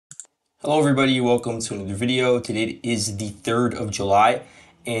Hello everybody, welcome to another video. Today is the 3rd of July,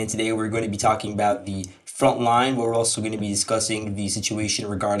 and today we're going to be talking about the front line, but we're also going to be discussing the situation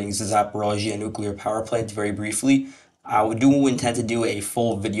regarding the Zaporizhia nuclear power plant very briefly. We do intend to do a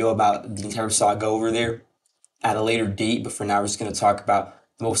full video about the entire saga over there at a later date, but for now we're just going to talk about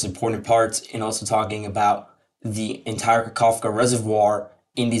the most important parts and also talking about the entire Kakhovka reservoir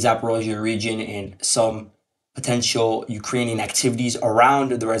in the Zaporizhia region and some potential Ukrainian activities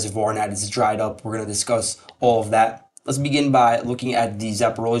around the reservoir now that it's dried up. We're going to discuss all of that. Let's begin by looking at the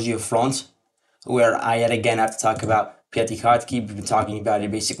Zaporizhia front, where I yet again have to talk about Piatikhatki. We've been talking about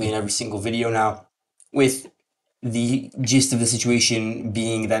it basically in every single video now, with the gist of the situation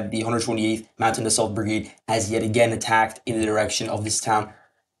being that the 128th Mountain Assault Brigade has yet again attacked in the direction of this town.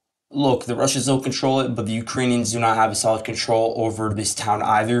 Look, the Russians don't control it, but the Ukrainians do not have a solid control over this town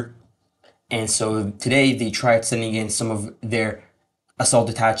either. And so today they tried sending in some of their assault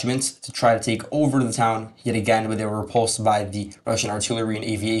detachments to try to take over the town yet again, but they were repulsed by the Russian artillery and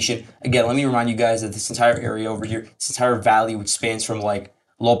aviation. Again, let me remind you guys that this entire area over here, this entire valley, which spans from like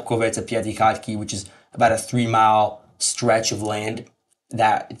Lobkove to Piatikhatki, which is about a 3-mile stretch of land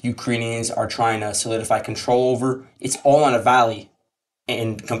that Ukrainians are trying to solidify control over, it's all on a valley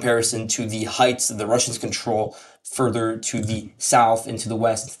in comparison to the heights that the Russians control further to the south and to the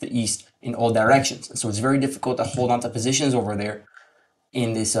west and to the east in all directions. And so it's very difficult to hold on to positions over there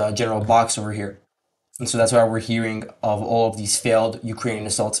in this general box over here. And so that's why we're hearing of all of these failed Ukrainian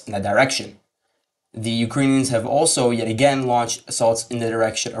assaults in that direction. The Ukrainians have also yet again launched assaults in the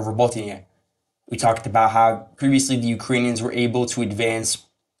direction of Robotyne. We talked about how previously the Ukrainians were able to advance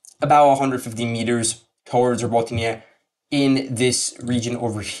about 150 meters towards Robotyne in this region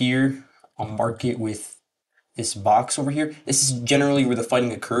over here. I'll mark it with this box over here. This is generally where the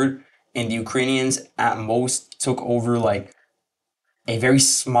fighting occurred, and the Ukrainians at most took over like a very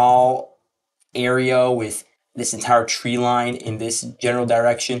small area with this entire tree line in this general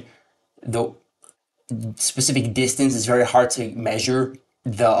direction. The specific distance is very hard to measure.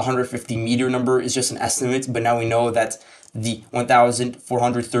 The 150-meter number is just an estimate, but now we know that the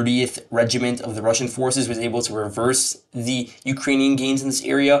 1430th Regiment of the Russian forces was able to reverse the Ukrainian gains in this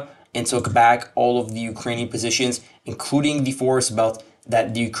area and took back all of the Ukrainian positions, including the forest belt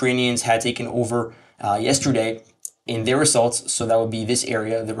that the Ukrainians had taken over yesterday in their assaults. So that would be this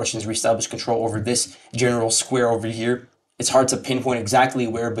area. The Russians reestablished control over this general square over here. It's hard to pinpoint exactly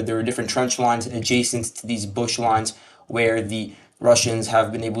where, but there are different trench lines adjacent to these bush lines where the Russians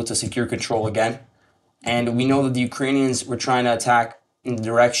have been able to secure control again. And we know that the Ukrainians were trying to attack in the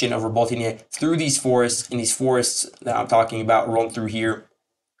direction of Robotyne through these forests, and these forests that I'm talking about run through here.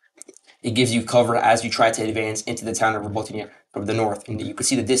 It gives you cover as you try to advance into the town of Robotyne from the north. And you can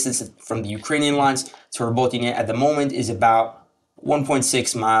see the distance from the Ukrainian lines to Robotyne at the moment is about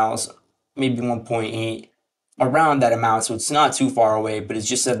 1.6 miles, maybe 1.8, around that amount. So it's not too far away, but it's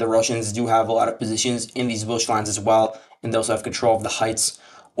just that the Russians do have a lot of positions in these bush lines as well. And they also have control of the heights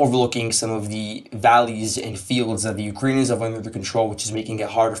overlooking some of the valleys and fields that the Ukrainians have under their control, which is making it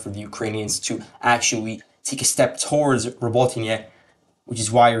harder for the Ukrainians to actually take a step towards Robotyne, which is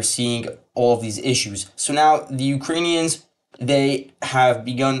why you're seeing all of these issues. So now the Ukrainians, they have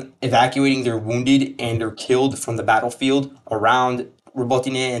begun evacuating their wounded and their killed from the battlefield around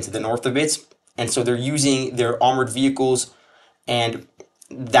Robotyne and to the north of it. And so they're using their armored vehicles, and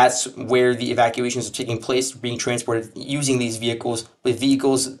that's where the evacuations are taking place, being transported using these vehicles. With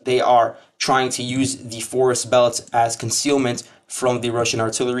vehicles, they are trying to use the forest belts as concealment from the Russian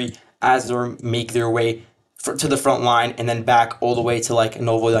artillery as they make their way to the front line and then back all the way to like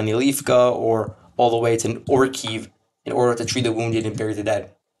Novodanilivka or all the way to Orkiv in order to treat the wounded and bury the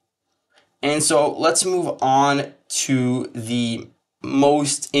dead. And so let's move on to the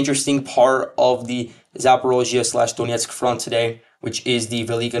most interesting part of the Zaporizhia / Donetsk front today, which is the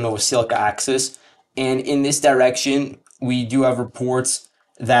Velika Novosilka axis. And in this direction, we do have reports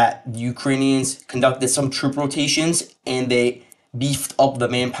that the Ukrainians conducted some troop rotations and they beefed up the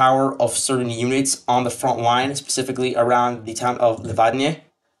manpower of certain units on the front line, specifically around the town of Levadne.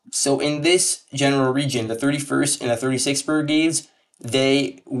 So in this general region, the 31st and the 36th brigades,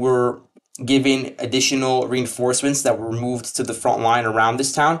 they were given additional reinforcements that were moved to the front line around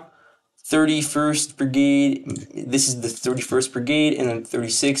this town. 31st Brigade, this is the 31st Brigade, and then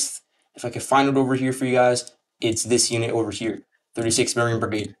 36th, if I can find it over here for you guys, it's this unit over here, 36th Marine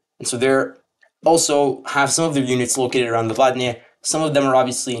Brigade. And so they're also have some of their units located around the Vladne. Some of them are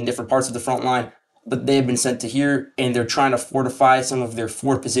obviously in different parts of the front line, but they have been sent to here, and they're trying to fortify some of their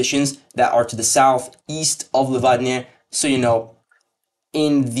fort positions that are to the southeast of Levadne. So,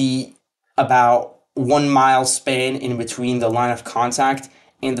 in the about 1 mile span in between the line of contact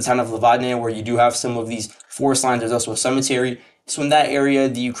in the town of Levadne, where you do have some of these forest lines. There's also a cemetery. So in that area,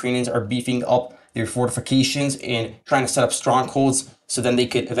 the Ukrainians are beefing up their fortifications and trying to set up strongholds so then they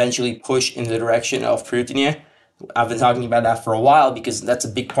could eventually push in the direction of Pryutyne. I've been talking about that for a while because that's a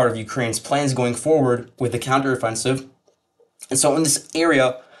big part of Ukraine's plans going forward with the counteroffensive. And so in this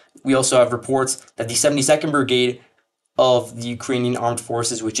area, we also have reports that the 72nd Brigade of the Ukrainian Armed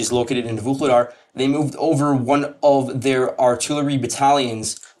Forces, which is located in Vuhledar, they moved over one of their artillery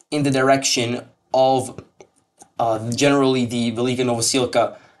battalions in the direction of generally the Velika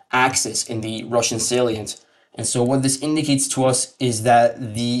Novosilka axis in the Russian salient. And so what this indicates to us is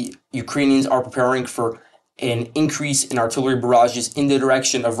that the Ukrainians are preparing for an increase in artillery barrages in the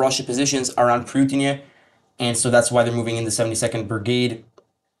direction of Russian positions around Pryutyne. And so that's why they're moving in the 72nd Brigade.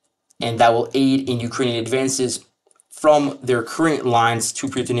 And that will aid in Ukrainian advances from their current lines to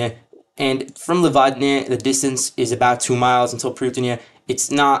Pryutyne. And from Levadne, the distance is about 2 miles until Pryutyne.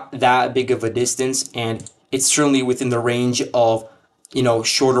 It's not that big of a distance, and it's certainly within the range of,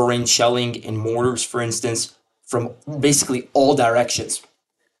 shorter range shelling and mortars, for instance, from basically all directions.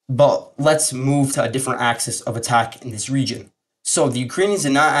 But let's move to a different axis of attack in this region. So the Ukrainians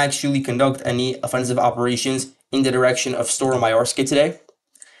did not actually conduct any offensive operations in the direction of Storomayorsk today.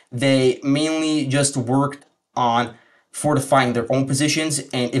 They mainly just worked on fortifying their own positions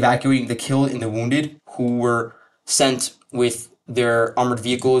and evacuating the killed and the wounded who were sent with their armored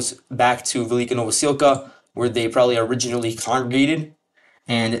vehicles back to Velika Novosilka, where they probably originally congregated,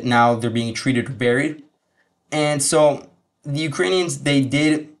 and now they're being treated or buried. And so the Ukrainians, they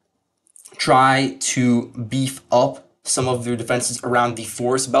did try to beef up some of their defenses around the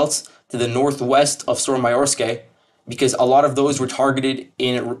forest belts to the northwest of Storomayorsk, because a lot of those were targeted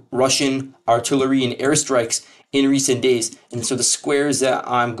in Russian artillery and airstrikes in recent days. And so the squares that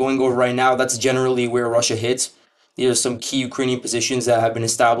I'm going over right now, that's generally where Russia hits. There are some key Ukrainian positions that have been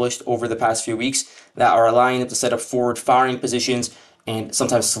established over the past few weeks that are allowing them to set up forward firing positions and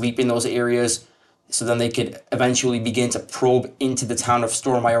sometimes sleep in those areas. So then they could eventually begin to probe into the town of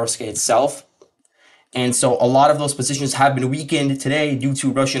Storomayorsk itself. And so a lot of those positions have been weakened today due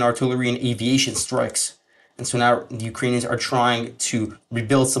to Russian artillery and aviation strikes. And so now the Ukrainians are trying to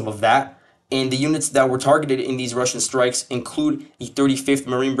rebuild some of that. And the units that were targeted in these Russian strikes include the 35th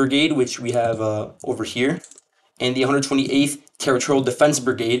Marine Brigade, which we have over here, and the 128th Territorial Defense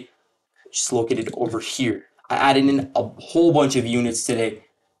Brigade, which is located over here. I added in a whole bunch of units today,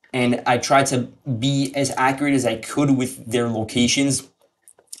 and I tried to be as accurate as I could with their locations.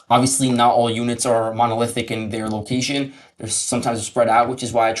 Obviously, not all units are monolithic in their location. They're sometimes spread out, which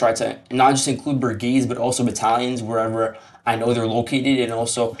is why I try to not just include brigades, but also battalions wherever I know they're located. And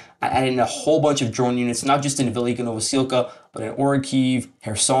also, I added in a whole bunch of drone units, not just in Velika Novosilka, but in Orikhiv,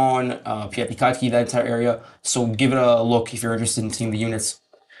 Kherson, Pyatykhatki, that entire area. So give it a look if you're interested in seeing the units.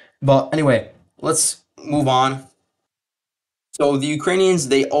 But anyway, let's move on. So the Ukrainians,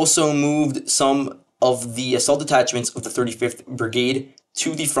 they also moved some of the assault detachments of the 35th Brigade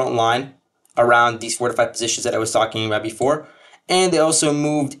to the front line around these fortified positions that I was talking about before. And they also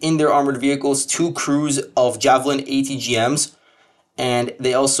moved in their armored vehicles 2 crews of Javelin ATGMs. And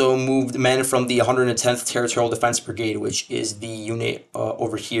they also moved men from the 110th Territorial Defense Brigade, which is the unit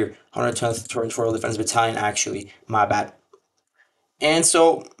over here. 110th Territorial Defense Battalion, actually. My bad. And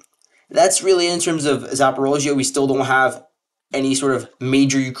so that's really in terms of Zaporizhia. We still don't have any sort of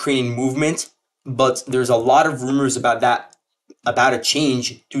major Ukrainian movement, but there's a lot of rumors about a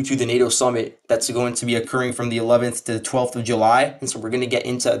change due to the NATO summit that's going to be occurring from the 11th to the 12th of July. And so we're going to get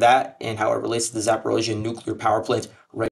into that and how it relates to the Zaporizhia nuclear power plant